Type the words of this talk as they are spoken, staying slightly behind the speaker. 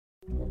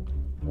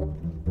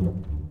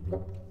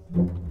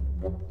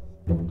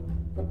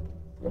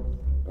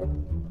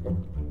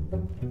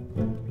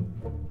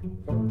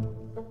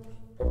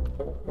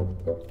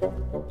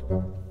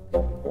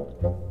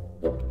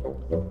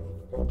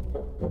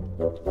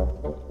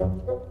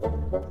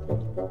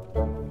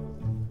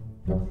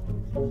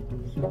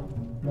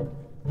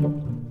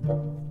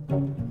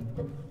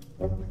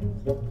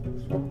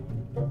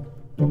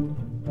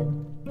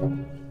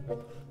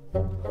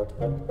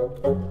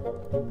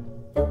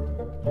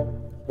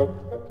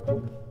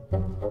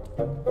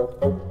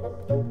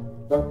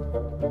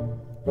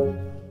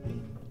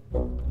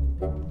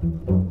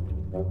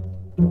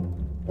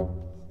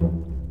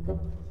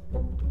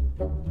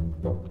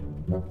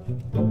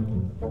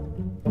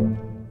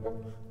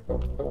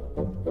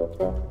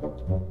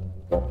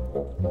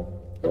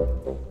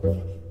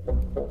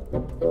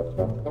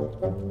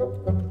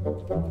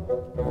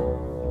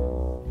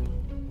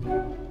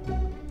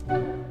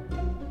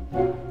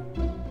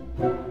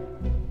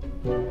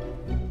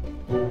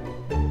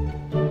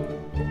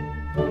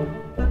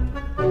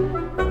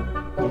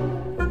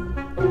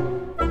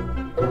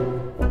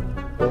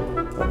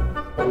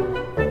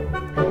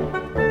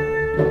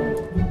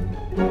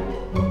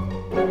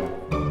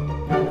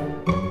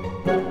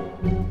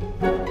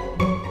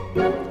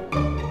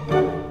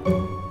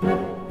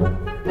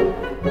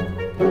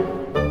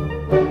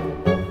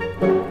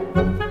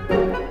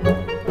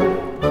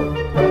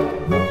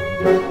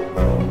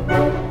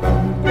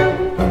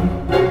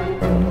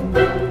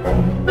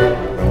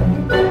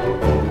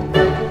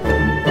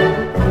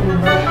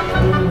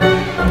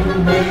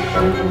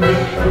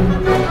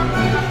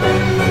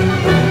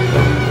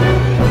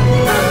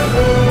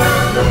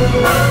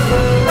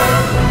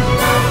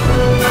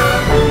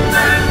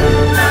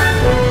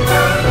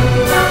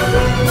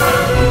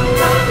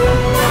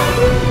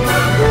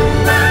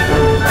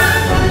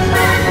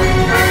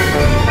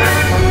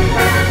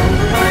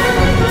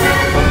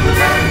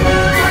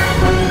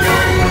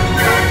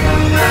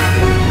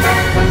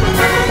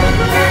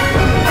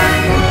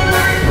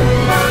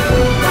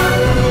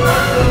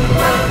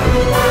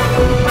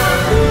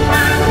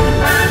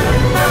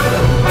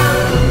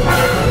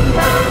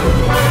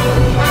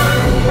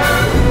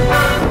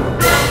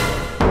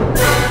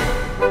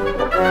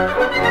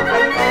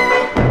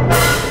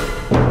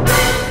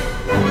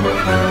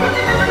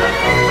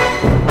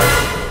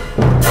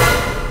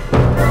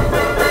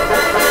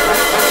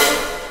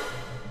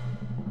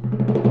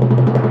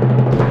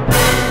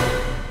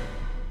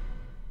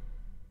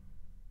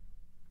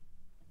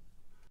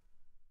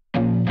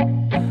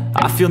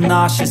Feel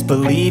nauseous,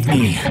 believe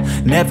me.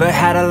 Never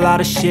had a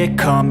lot of shit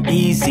come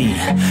easy.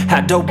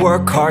 Had to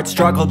work hard,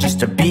 struggle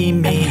just to be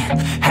me.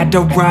 Had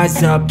to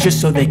rise up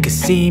just so they could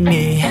see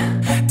me.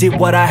 Did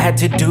what I had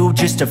to do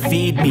just to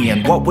feed me,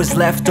 and what was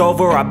left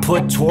over I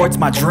put towards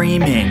my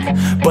dreaming.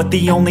 But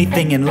the only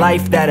thing in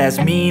life that has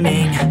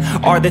meaning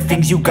are the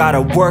things you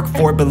gotta work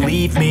for,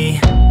 believe me.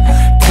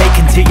 Take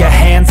into your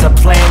hands a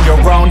plan,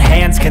 your own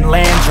hands can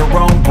land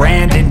your own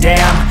brand. And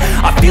damn,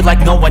 I feel like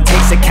no one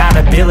takes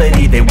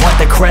accountability. They want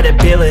the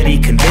credibility,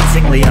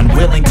 convincingly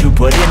unwilling to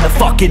put in the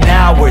fucking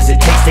hours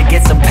it takes to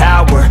get some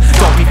power.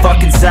 Don't be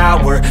fucking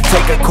sour,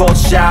 take a cold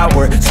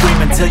shower,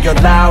 scream until you're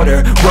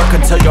louder, work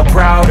until you're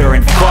prouder.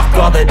 And fuck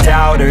all the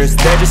doubters,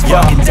 they're just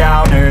fucking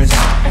downers.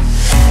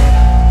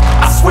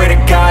 I swear to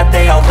God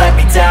they all let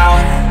me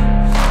down.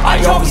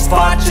 I always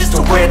fought just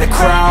to wear the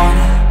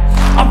crown.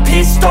 I'm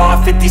pissed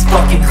off at these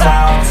fucking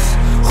clowns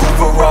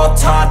who were all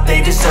taught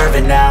they deserve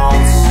an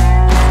ounce.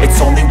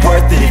 It's only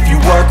worth it if you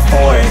work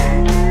for it.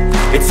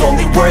 It's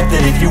only worth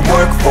it if you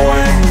work for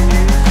it.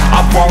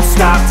 I won't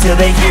stop till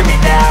they hear me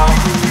now.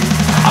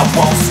 I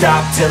won't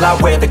stop till I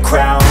wear the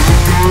crown.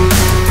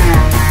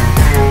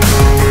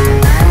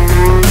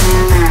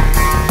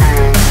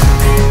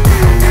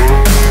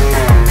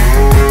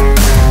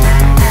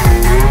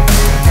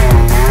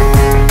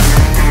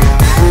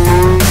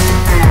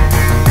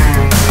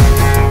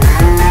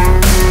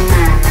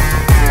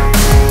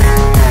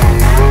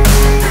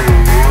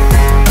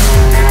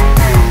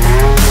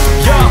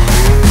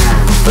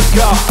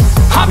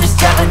 I'm just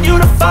telling you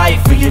to fight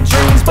for your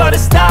dreams, but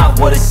it's not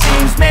what it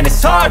seems. Man,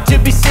 it's hard to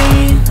be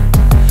seen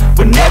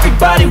when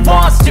everybody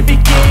wants to be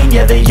king.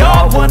 Yeah, they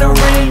all wanna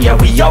ring, yeah,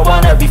 we all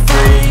wanna be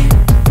free.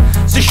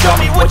 So show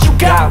me what you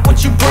got,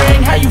 what you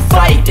bring, how you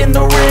fight in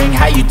the ring,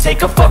 how you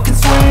take a fucking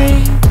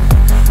swing.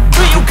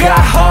 Do you got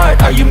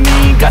heart, are you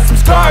mean? Got some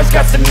scars,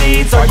 got some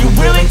needs, are you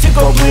willing to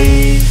go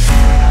bleed?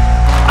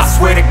 I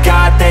swear to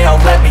God they all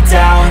let me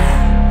down.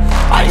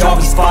 I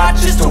always fought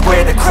just to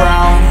wear the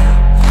crown.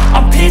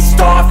 I'm pissed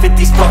off at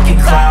these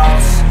fucking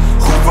clowns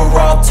who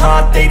were all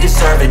taught they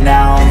deserve an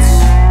ounce.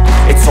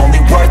 It's only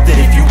worth it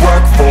if you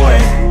work for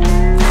it.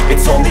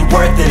 It's only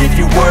worth it if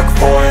you work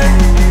for it.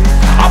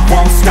 I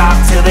won't stop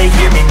till they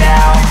hear me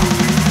now.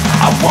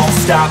 I won't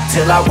stop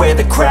till I wear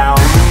the crown.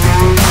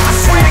 I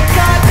swear to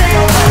God they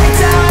all let me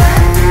down.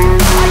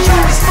 I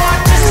always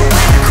fought just to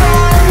wear the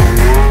crown.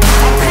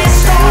 I'm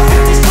pissed off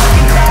at these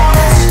fucking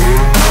clowns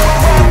who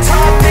were all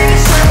taught they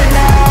deserve an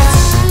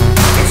ounce.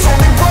 It's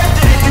only worth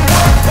it if you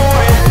work for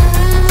it.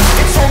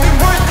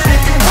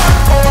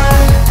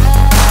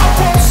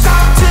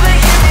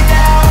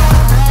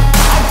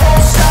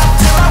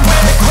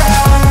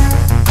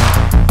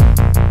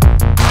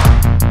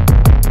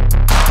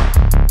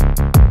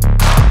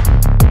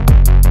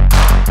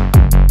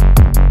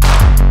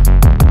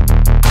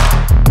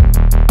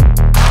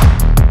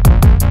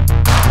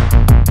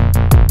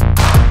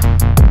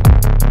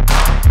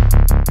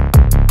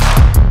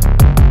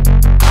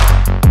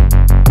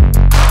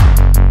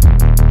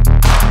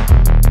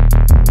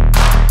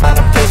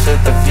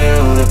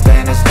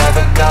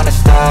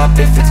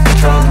 if it's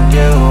controlling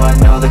you. I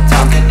know that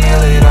time can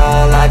heal it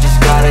all. I just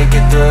gotta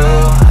get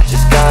through. I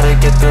just gotta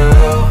get through.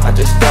 I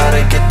just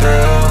gotta get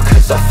through.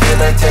 Cause I feel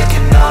like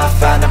taking off,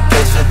 find a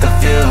place with a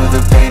view.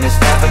 The pain is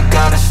never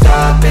gonna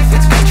stop if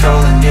it's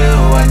controlling you.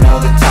 I know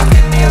that time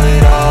can heal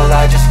it all.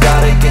 I just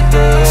gotta get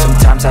through.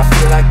 Sometimes I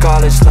feel like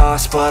all is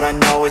lost, but I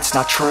know it's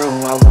not true.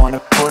 I wanna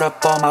put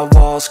up all my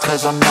walls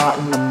cause I'm not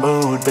in the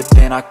mood, but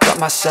then I cut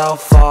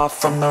myself off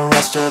from the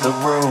rest of the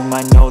room.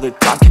 I know that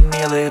time can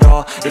heal it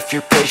all if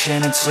you're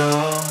patient and soon.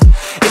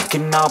 It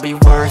can all be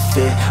worth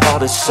it, all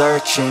the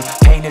searching.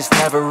 Pain is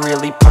never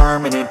really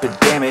permanent, but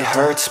damn it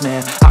hurts,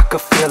 man. I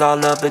could feel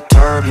all of the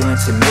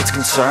turbulence and it's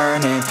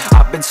concerning.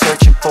 I've been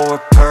searching for a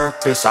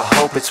purpose, I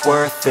hope it's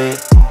worth it.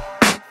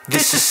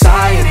 This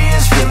society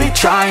is really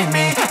trying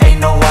me. Ain't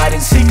no hide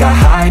and seek, I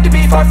hide to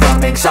be far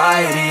from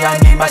anxiety. I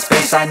need my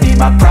space, I need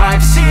my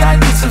privacy. I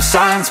need some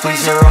silence,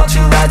 please, you're all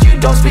too loud. You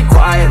don't speak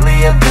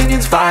quietly,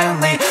 opinions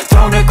violently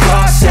thrown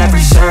across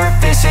every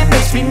surface. It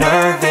makes me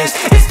nervous,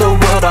 it's the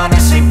world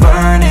honestly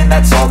burning.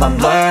 That's all I'm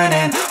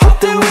learning, hope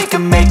that we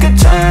can make a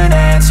turn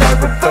and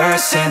start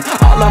reversing.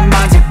 All our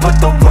minds, we put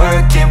the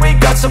work in, we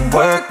got some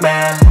work,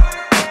 man.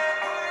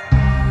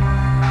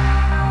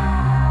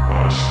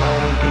 I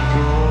started to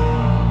do.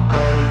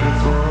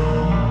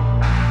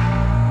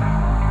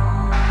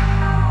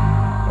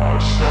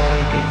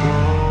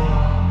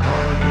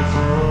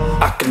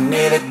 I can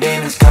hear the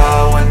demons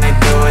call when they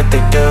do what they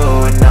do.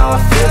 And now I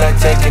feel like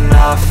taking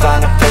off,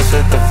 find a place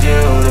with a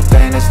view. The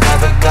pain is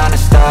never gonna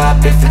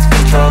stop if it's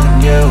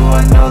controlling you.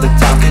 I know that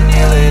time can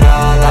heal it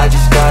all. I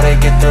just gotta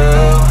get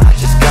through. I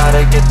just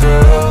gotta get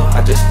through. I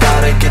just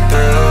gotta get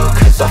through.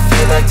 Cause I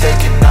feel like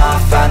taking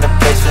off, find a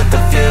place with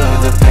a view.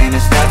 The pain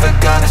is never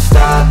gonna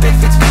stop if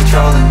it's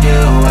controlling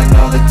you. I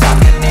know that time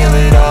can heal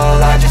it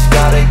all. I just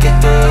gotta get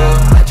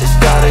through. I just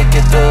gotta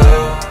get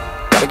through.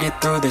 Gotta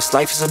get through this,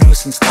 life is a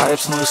nuisance, tie up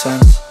some loose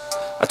ends.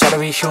 I try to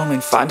be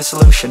human, find a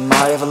solution,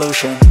 my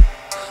evolution.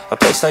 A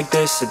place like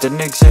this, it didn't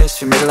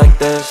exist, we made it like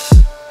this.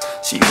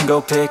 So you can go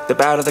pick the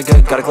bad or the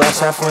good, got a glass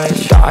halfway.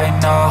 I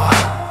know,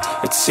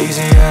 it's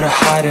easier to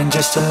hide than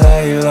just to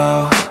lay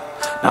low.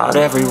 Not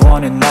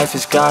everyone in life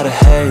has got a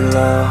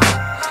halo.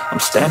 I'm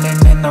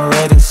standing in the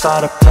red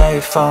inside a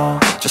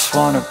payphone. Just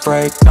wanna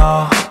break,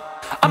 no,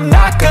 I'm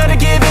not gonna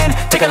give in.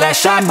 Take a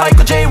last shot,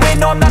 Michael J. Win.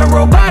 No, I'm not a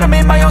robot, I'm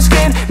in my own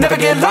skin. Never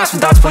get lost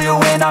when thoughts pull you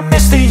in. I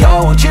miss the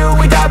old you,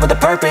 we died with a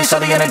purpose. All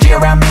the energy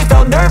around me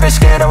felt nervous,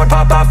 scared I would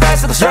pop off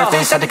fast to the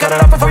surface. Had to cut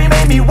it off before you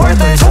made me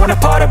worthless. Torn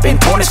apart, I've been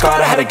torn and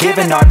scarred. I had a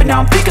given art, but now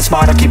I'm thinking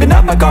smart. I'm keeping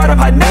up my guard, I'm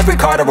hiding every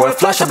card. A royal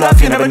flush of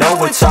love, you never know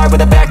what's hard.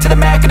 With a back to the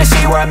mat, gonna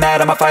see where I'm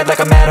at. I'ma fight like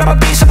I'm mad, I'ma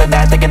be something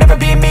that they can never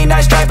be me.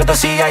 Nice try, but they'll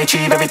see I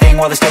achieve everything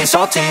while they stay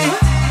salty.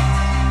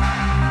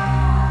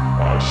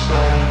 I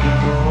started to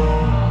go.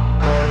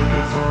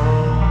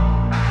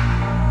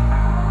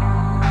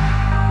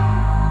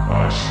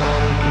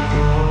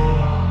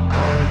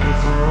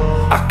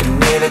 I can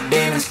hear the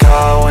demons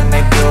call when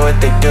they do what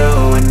they do.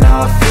 And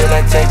now I feel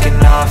like taking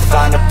off,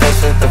 find a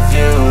place with a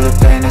view. The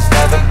pain is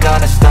never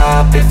gonna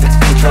stop if it's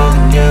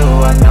controlling you.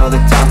 I know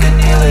that time can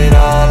heal it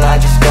all. I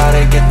just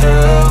gotta get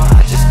through.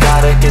 I just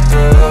gotta get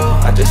through.